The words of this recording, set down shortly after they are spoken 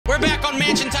on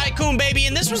Mansion Tycoon, baby,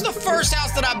 and this was the first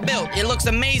house that I built. It looks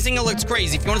amazing. It looks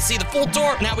crazy. If you want to see the full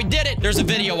tour, now we did it. There's a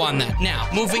video on that. Now,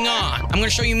 moving on. I'm going to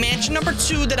show you mansion number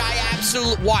 2 that I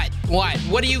absolutely...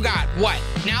 What do you got? What?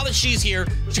 Now that she's here,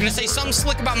 she's going to say something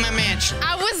slick about my mansion.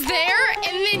 I was there,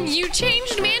 and then you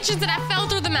changed mansions, and I fell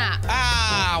through the map.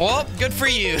 Ah, well, good for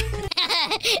you.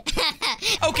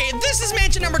 Okay, this is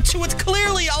mansion number 2. It's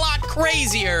clearly a lot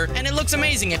crazier, and it looks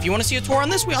amazing. If you want to see a tour on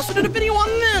this, we also did a video on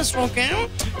this, okay?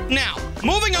 Now,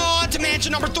 moving on to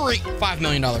mansion number 3. $5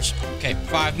 million. Okay,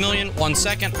 $5 million. 1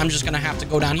 second. I'm just going to have to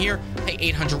go down here, pay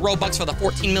 800 Robux for the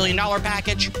 $14 million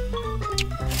package.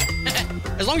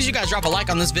 As long as you guys drop a like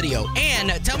on this video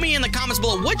and tell me in the comments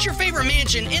below what's your favorite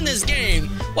mansion in this game,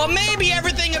 well, maybe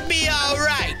everything would be all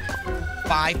right.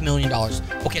 $5 million.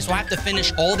 Okay, so I have to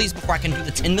finish all these before I can do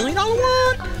the $10 million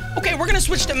one. Okay, we're gonna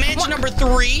switch to mansion number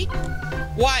 3.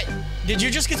 What? Did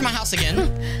you just get to my house again?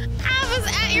 I was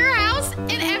at your house,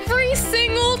 and every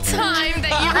single time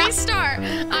that you restart,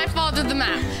 I fall through the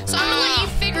map. So I'm gonna let you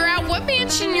figure out what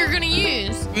mansion you're gonna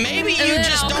use. Maybe you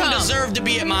just don't deserve to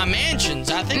be at my mansions.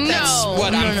 I think that's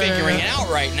what I'm figuring out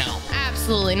right now.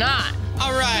 Absolutely not.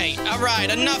 All right,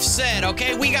 enough said,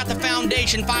 okay? We got the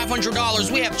foundation,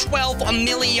 $500. We have $12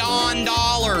 million,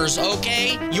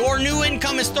 okay? Your new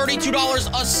income is $32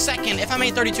 a second. If I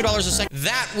made $32 a second,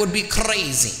 that would be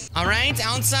crazy, all right?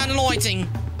 Outside lighting,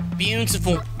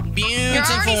 beautiful. You're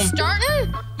already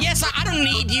starting? Yes, I don't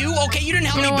need you, okay? You didn't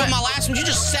help me build my last one. You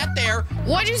just sat there.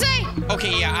 What'd you say?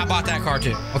 Okay, yeah, I bought that car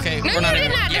too, okay? No, you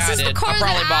did not. This is the car that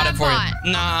I probably bought it for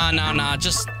you. Nah.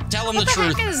 Just tell them the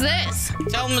truth. What the heck is this?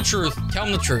 Tell them the truth. Tell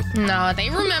them the truth. No, they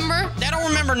remember. They don't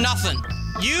remember nothing.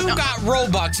 You got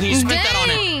Robux and you spent that on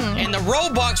it. And the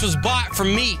Robux was bought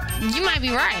from me. You might be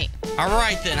right. All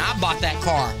right, then. I bought that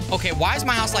car. Okay, why is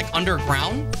my house, like,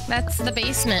 underground? That's the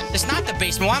basement. It's not the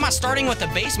basement. Why am I starting with the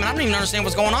basement? I don't even understand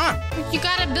what's going on. You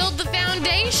gotta build the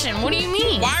foundation. What do you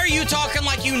mean? Why are you talking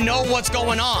like you know what's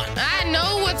going on? I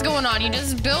know what's going on. You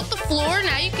just built the floor.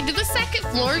 Now you can do the second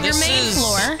floor, your main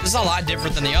floor. This is a lot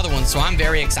different than the other ones, so I'm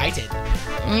very excited.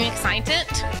 Are you excited?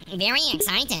 Very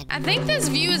excited. I think this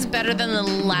view is better than the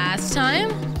last time.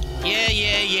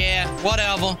 Yeah.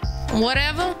 Whatever.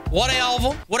 Whatever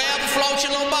floats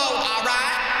your little boat, all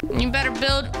right? You better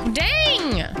build...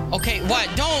 Dang! Okay, what?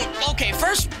 Okay,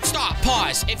 first, stop,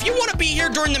 pause. If you want to be here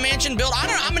during the mansion build, I'm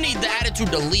gonna need the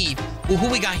attitude to leave. Ooh, who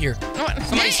we got here?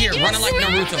 Somebody's here, running like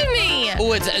Naruto. Me.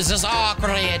 Ooh, it's this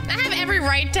awkward. I have every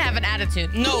right to have an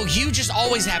attitude. No, you just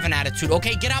always have an attitude,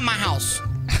 okay? Get out of my house.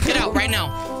 Get out right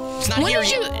now. It's not here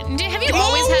yet. Have you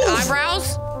always had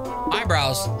eyebrows?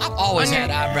 Eyebrows? I've always had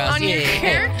eyebrows. On your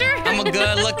character? I'm a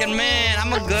good-looking man.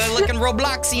 I'm a good-looking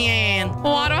Robloxian.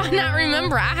 Why do I not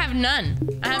remember? I have none.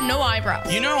 I have no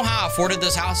eyebrows. You know how I afforded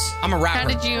this house? I'm a rapper. How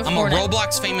did you afford I'm a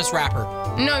Roblox famous rapper.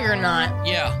 No, you're not.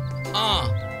 Yeah.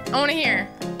 I want to hear.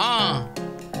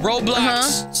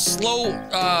 Roblox, slow,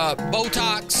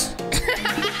 Botox.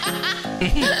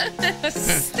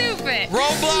 Stupid.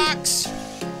 Roblox,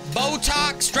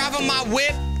 Botox, driving my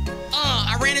whip.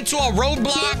 I ran into a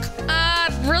roadblock. I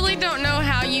really don't know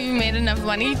how you made enough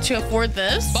money to afford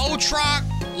this. Botrock,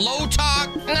 low talk.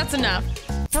 That's enough.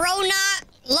 Fronut,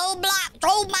 low block,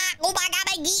 throwback, oh my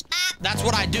god, geek pop. That's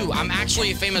what I do. I'm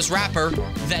actually a famous rapper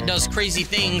that does crazy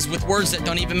things with words that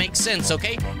don't even make sense,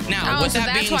 okay? Now, with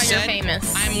that being said,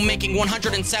 I'm making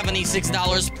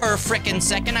 $176 per frickin'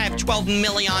 second. I have $12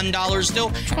 million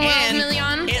still. $12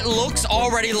 million? It looks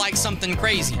already like something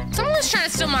crazy. Someone's trying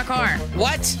to steal my car.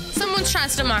 What? Someone's trying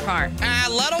to steal my car.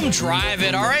 Let them drive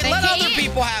it, all right? Let other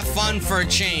people have fun for a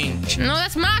change. No,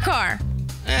 that's my car.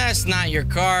 That's not your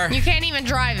car. You can't even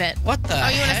drive it. What the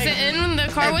heck? Oh, you want to sit in the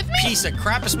car with me? Piece of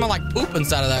crap. It smells like poop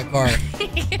inside of that car.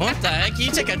 What the heck?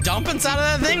 You take a dump inside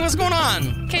of that thing? What's going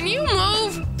on? Can you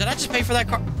move? Did I just pay for that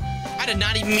car? I did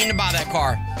not even mean to buy that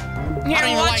car. Here, I don't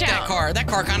even like that car. That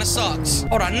car kind of sucks.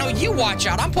 Hold on. No, you watch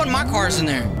out. I'm putting my cars in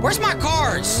there. Where's my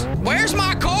cars? Where's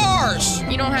my cars?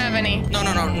 You don't have any. No.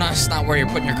 That's not where you're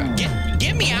putting your car.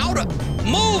 Get me out of...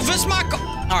 Move. It's my car.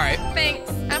 All right. Thanks.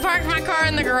 I parked my car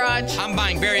in the garage. I'm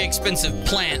buying very expensive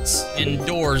plants and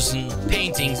doors and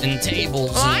paintings and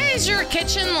tables. Why is your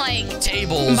kitchen like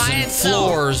tables by and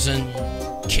itself? Floors and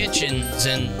kitchens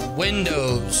and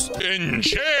windows and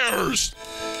chairs?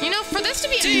 You know, for this to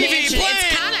be TV a mansion, plant.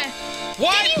 it's kind of...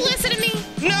 What? Can you listen to me?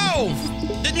 No.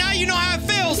 Now you know how it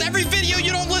feels. Every video you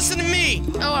don't listen to me.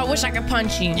 Oh, I wish I could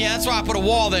punch you. Yeah, that's why I put a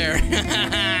wall there.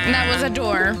 That was a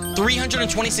door.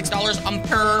 $326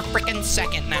 per freaking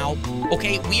second now.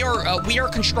 Okay, we are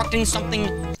constructing something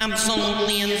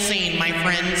absolutely insane, my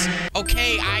friends.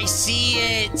 Okay, I see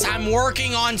it. I'm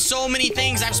working on so many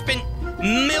things. I've spent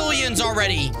millions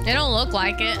already. It don't look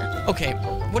like it. Okay,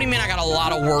 what do you mean I got a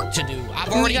lot of work to do? I've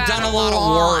already got done a lot of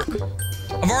work.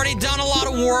 I've already done a lot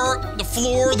of work. The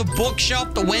floor, the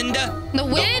bookshelf, the window. The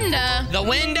window. The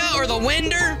window or the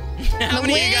winder? How The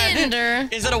many you got? winder.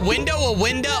 Is it a window, a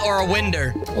window, or a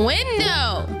winder? Window.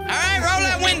 All right, roll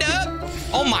that window up.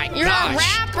 Oh my You're gosh. a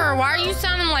rapper. Why are you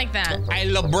sounding like that? Hey,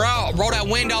 lil' bro, roll that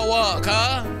window up,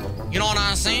 huh? You know what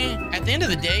I'm saying? At the end of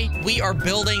the day, we are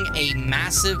building a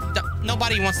massive...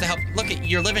 Nobody wants to help. Look,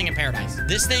 you're living in paradise.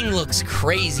 This thing looks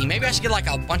crazy. Maybe I should get like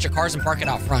a bunch of cars and park it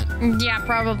out front. Yeah,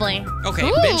 probably. Okay,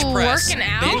 Ooh, bench press. working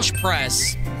out? Bench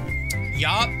press.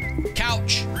 Yup.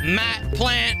 Couch. Mat.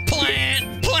 Plant.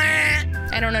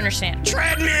 I don't understand.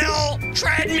 Treadmill.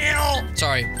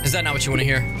 Sorry, is that not what you want to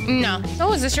hear? No.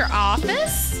 Oh, is this your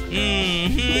office?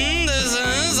 This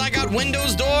is. I got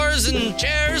windows, doors, and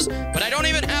chairs, but I don't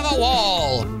even have a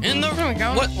wall. In the. There we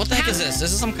go. What the heck is this?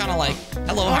 This is some kind of like.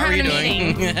 Hello, We're how are you having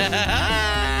a doing?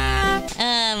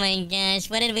 Oh my gosh,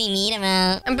 what did we meet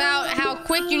about? About how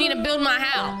quick you need to build my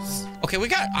house. Okay,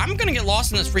 I'm gonna get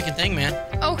lost in this freaking thing, man.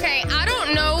 Okay, I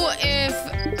don't know if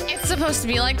it's supposed to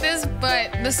be like this,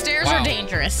 but the stairs Wow. are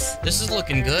dangerous. This is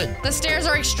looking good. The stairs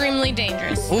are extremely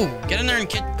dangerous. Ooh, get in there and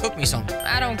cook me some.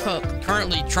 I don't cook.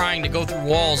 Currently trying to go through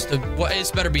walls to. Well, it's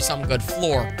better be something good.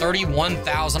 Floor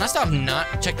 31,000. I still have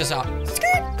not. Check this out.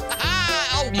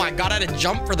 Ah! Oh my God! I had to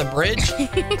jump for the bridge.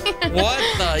 What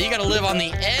the? You gotta live on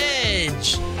the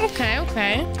edge. Okay.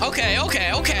 Okay.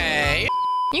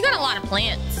 You got a lot of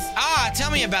plants. Tell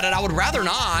me about it. I would rather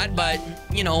not, but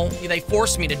you know, they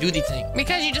forced me to do the thing.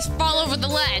 Because you just fall over the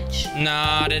ledge.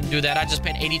 Nah, I didn't do that. I just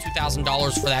paid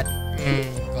 $82,000 for that.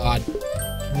 God.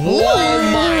 Whoa,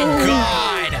 my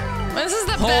God. This is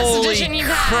the best edition you've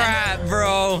had. Crap,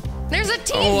 bro. There's a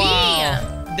TV. Oh,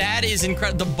 wow. That is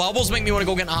incredible. The bubbles make me want to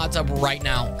go get in a hot tub right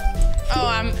now.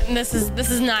 Oh, this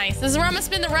is nice. This is where I'm gonna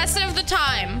spend the rest of the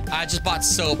time. I just bought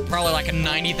soap, probably like a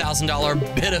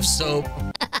 $90,000 bit of soap.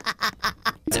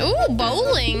 Ooh,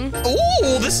 bowling.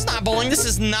 Ooh, this is not bowling. This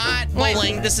is not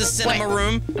bowling. Wait, this is cinema wait.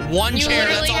 room. One You chair.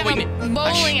 literally That's all have we a need.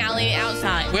 bowling alley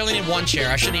outside. We only need one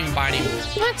chair. I shouldn't even buy any.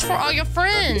 That's for all your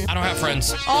friends. I don't have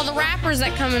friends. All the rappers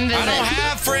that come and visit. I don't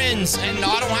have friends, and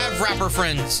I don't have rapper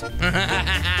friends.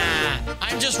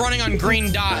 I'm just running on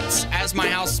green dots as my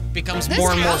house becomes This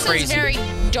more and more house crazy. is very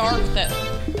dark, though.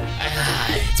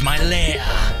 It's my lair.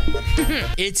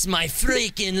 It's my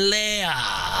freaking lair.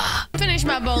 Finish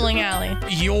my bowling alley.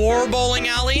 Your bowling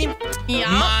alley, Yeah.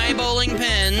 my bowling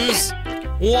pins,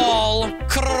 wall,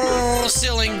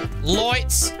 ceiling,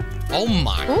 lights. Oh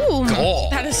my Ooh,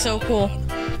 God. that is so cool.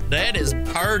 That is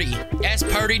purty. That's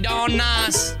purty darn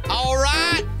nice. All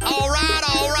right.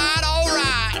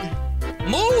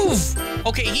 Move.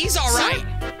 Okay, he's all right,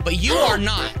 but you are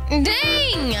not.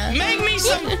 Dang! Make me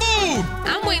some food.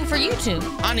 I'm waiting for you to.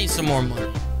 I need some more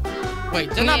money. Wait,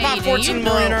 didn't Yeah, I buy you do. 14 You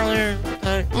million broke. earlier?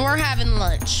 We're having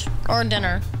lunch or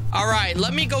dinner. All right,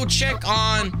 let me go check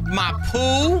on my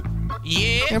pool.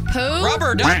 Yeah. Your poo?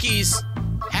 Rubber duckies.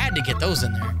 Had to get those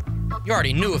in there. You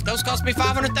already knew if those cost me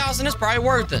 $500,000, it's probably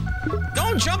worth it.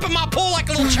 Don't jump in my pool like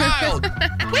a little child.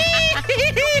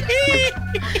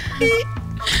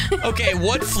 Okay,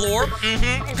 wood floor.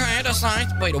 Okay, that's nice.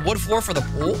 Wait, a wood floor for the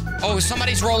pool? Oh,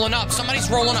 somebody's rolling up.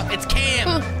 It's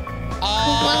Cam.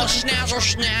 Oh, schnazzle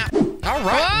snap. All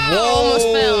right. Whoa, almost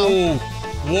fell.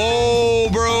 Whoa,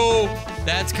 bro.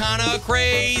 That's kind of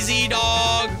crazy,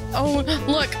 dog. Oh,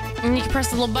 look. And you can press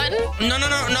the little button. No.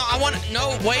 I want.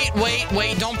 No,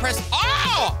 wait. Don't press.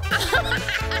 Oh!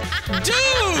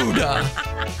 Dude!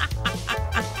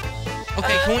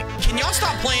 Okay, can y'all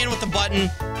stop playing with the button?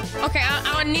 Okay,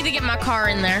 I need to get my car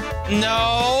in there.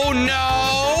 No.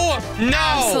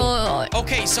 Absolutely.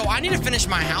 Okay, so I need to finish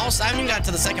my house. I haven't even got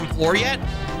to the second floor yet.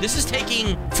 This is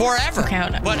taking forever. Okay,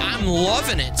 hold on. But I'm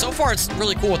loving it. So far, it's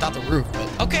really cool without the roof.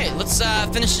 But okay, let's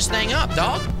finish this thing up,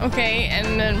 dog. Okay,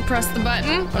 and then press the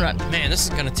button. Hold on. Man, this is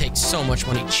gonna take so much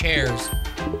money. Chairs,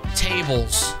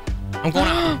 tables. I'm going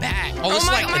out the back. Oh, this is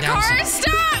like my the car downside. is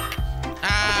stuck!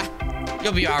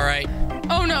 You'll be all right.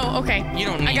 Oh, no. Okay. You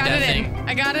don't need I got that it thing. in.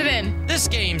 I got it in. This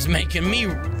game's making me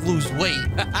lose weight.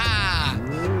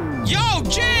 Yo,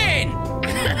 Jen!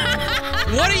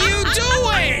 What are you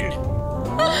doing?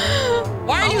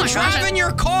 Why are Oh you my gosh, driving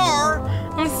your car?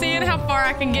 I'm seeing how far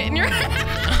I can get in your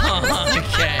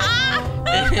Okay.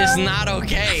 It is not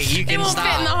okay. You It can won't stop.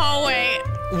 fit in the hallway.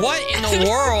 What in the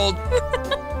world?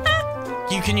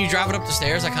 Can you drive it up the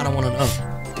stairs? I kind of want to know.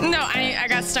 No, I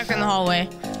got stuck in the hallway.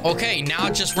 Okay, now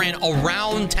it just ran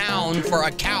around town for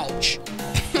a couch.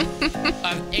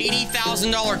 An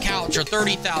 $80,000 couch or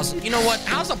 $30,000. You know what?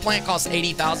 How's a plant cost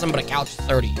 $80,000 but a couch is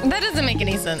 $30? That doesn't make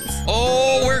any sense.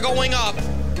 Oh, we're going up.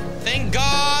 Thank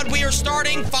God we are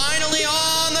starting finally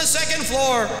on the second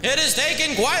floor. It has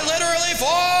taken quite literally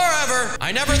forever.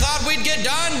 I never thought we'd get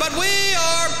done, but we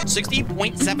are.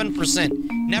 60.7%.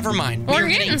 Never mind. We're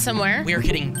getting somewhere. We are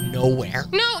getting nowhere.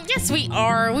 No, yes, we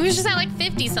are. We was just at like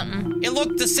 50-something. It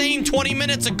looked the same 20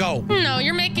 minutes ago. No,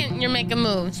 you're making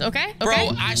moves, okay?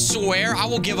 Bro, I swear I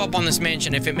will give up on this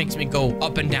mansion if it makes me go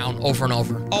up and down over and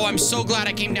over. Oh, I'm so glad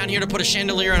I came down here to put a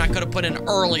chandelier and I could have put in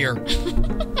earlier.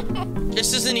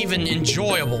 This isn't even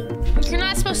enjoyable. You're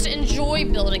not supposed to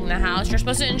enjoy building the house. You're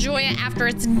supposed to enjoy it after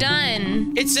it's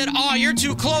done. It said, oh, you're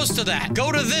too close to that. Go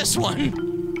to this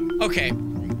one. Okay.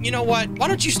 You know what? Why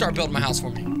don't you start building my house for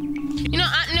me? You know,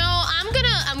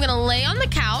 I'm gonna lay on the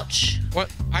couch. What?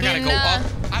 I gotta go up.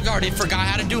 I've already forgot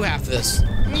how to do half this.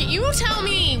 You tell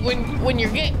me when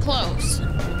you're getting close.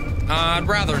 I'd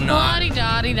rather not.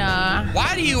 La-di-da-di-da.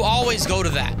 Why do you always go to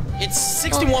that? It's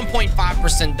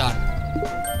 61.5% done.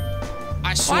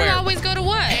 I swear. Why do I always go to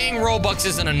what? Paying Robux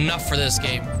isn't enough for this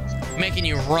game. Making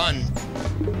you run.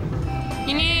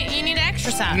 You need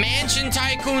exercise. Mansion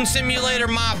Tycoon Simulator,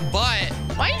 my butt.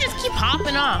 Why you just keep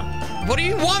hopping up? What do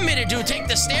you want me to do? Take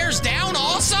the stairs down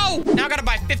also? Now I gotta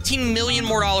buy $15 million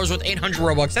more with 800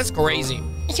 Robux. That's crazy.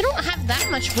 You don't have that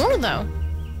much more though.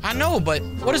 I know, but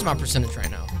what is my percentage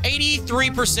right now?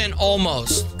 83%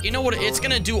 almost. You know what? It's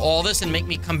gonna do all this and make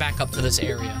me come back up to this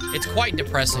area. It's quite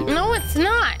depressing. No, it's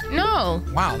not. No.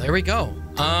 Wow, there we go.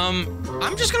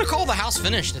 I'm just gonna call the house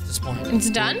finished at this point. It's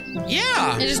done?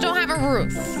 Yeah. They just don't have a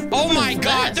roof. Oh my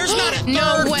God, there's not a third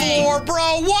No way. floor,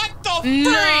 bro. What the freak?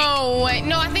 No way.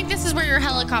 No, I think this is where your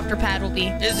helicopter pad will be.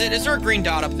 Is there a green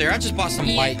dot up there? I just bought some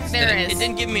lights. There It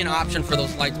didn't give me an option for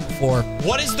those lights before.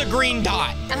 What is the green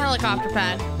dot? A helicopter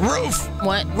pad. Roof.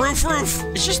 What? Roof.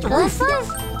 It's just a roof.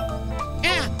 Roof.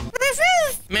 Yeah.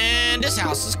 Man, this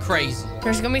house is crazy.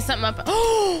 There's gonna be something up.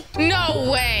 Oh, no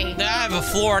way. I have a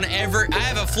floor on every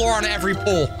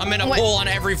pool. I'm in a pool on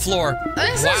every floor.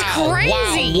 This is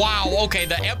crazy. Wow. Okay,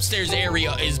 the upstairs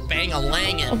area is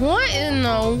bang-a-langin'. What in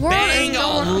the world?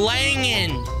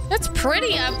 Bang-a-langin'. That's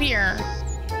pretty up here.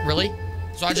 Really?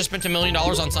 So I just spent $1 million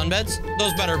on sunbeds?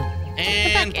 Those better.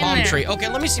 And palm tree. Okay,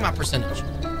 let me see my percentage.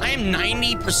 I am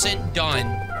 90%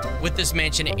 done with this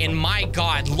mansion, and my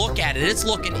God, look at it. It's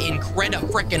looking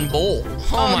incredible.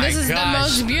 Oh my this is the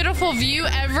most beautiful view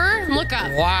ever. Look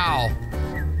up. Wow.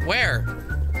 Where?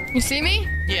 You see me?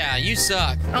 Yeah, you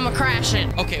suck. I'm a crash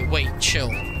it. Okay, wait,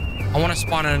 chill. I want to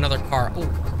spawn in another car.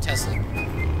 Oh, Tesla.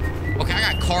 Okay,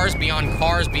 I got cars beyond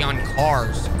cars beyond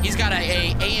cars. He's got a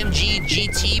AMG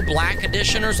GT Black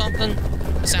Edition or something.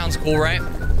 That sounds cool, right?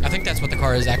 I think that's what the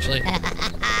car is, actually.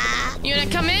 You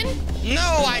gonna come in?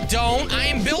 No, I don't. I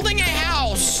am building a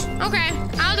house. Okay,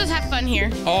 I'll just have fun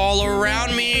here. All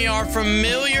around me are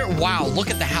familiar. Wow, look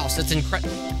at the house. It's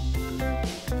incredible.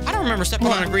 I don't remember stepping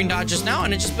on a green dot just now,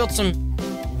 and it just built some.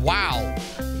 Wow.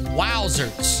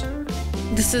 Wowzers.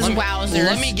 This is wowzers.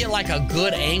 Let me get like a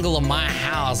good angle of my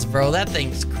house, bro. That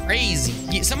thing's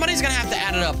crazy. Somebody's gonna have to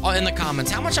add it up in the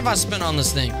comments. How much have I spent on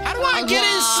this thing? How do I get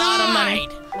inside?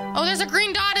 Oh, there's a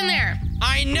green dot in there.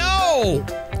 I know.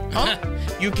 Oh.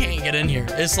 You can't get in here.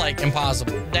 It's like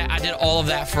impossible. I did all of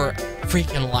that for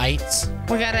freaking lights.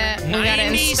 We gotta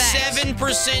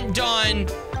 97% done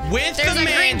with the mansion. There's a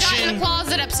green dot in the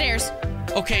closet upstairs.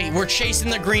 Okay, we're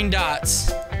chasing the green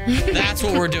dots. That's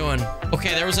what we're doing.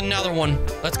 Okay, there was another one.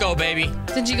 Let's go, baby.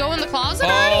 Did you go in the closet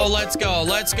already? Oh, let's go.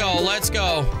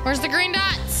 Where's the green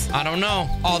dots? I don't know.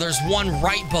 Oh, there's one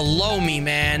right below me,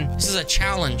 man. This is a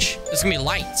challenge. There's gonna be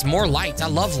lights. More lights. I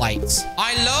love lights.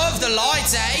 I love the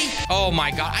lights, eh? Oh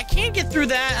my God. I can't get through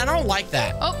that. I don't like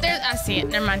that. Oh, I see it.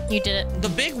 Never mind. You did it. The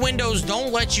big windows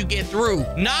don't let you get through.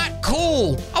 Not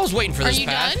cool. I was waiting for this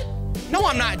path. Are you done? No,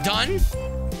 I'm not done.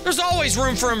 There's always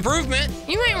room for improvement.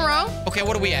 You ain't wrong. Okay,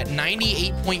 what are we at?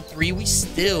 98.3. We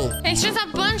still. It's just a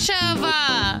bunch of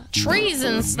trees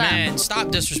and stuff. Man, stop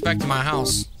disrespecting my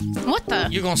house. What the?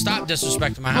 You're gonna stop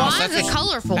disrespecting my house. Why is it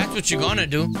colorful? That's what you're gonna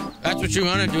do. That's what you're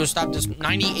gonna do is stop this.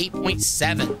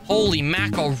 98.7. Holy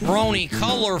macaroni.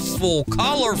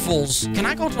 Colorfuls. Can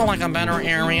I go to like a better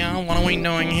area? What are we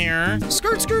doing here?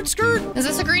 Skirt. Is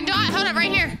this a green dot? Hold it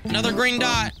right here. Another green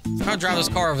dot. I'll drive this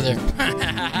car over there.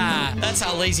 That's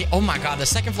how lazy. Oh my God, the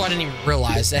second floor I didn't even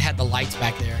realize they had the lights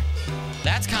back there.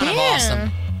 That's kind of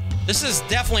awesome. This is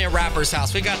definitely a rapper's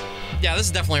house. Yeah, this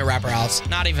is definitely a rapper house.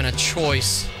 Not even a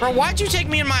choice. Bro, why'd you take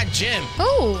me in my gym?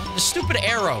 Oh. The stupid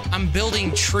arrow. I'm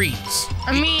building trees.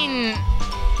 I mean,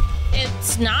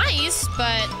 it's nice,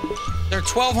 but... They're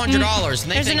 $1,200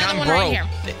 and they think I'm broke. Right here.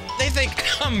 They think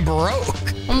I'm broke.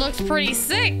 It looks pretty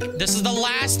sick. This is the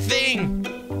last thing.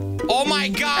 Oh my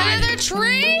God. Another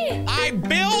tree? I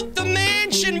built the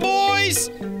mansion, boys.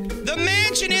 The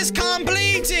mansion is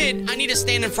completed. I need to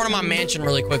stand in front of my mansion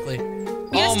really quickly.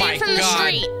 Oh my from the God.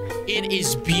 street. It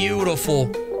is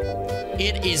beautiful.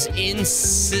 It is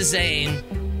insane.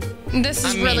 This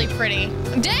is really pretty.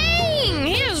 Dang!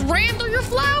 He just ran through your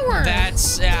flowers.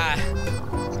 That's,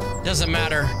 doesn't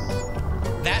matter.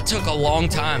 That took a long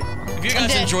time. If you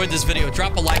guys enjoyed this video,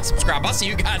 drop a like, subscribe. I'll see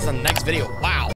you guys in the next video. Wow.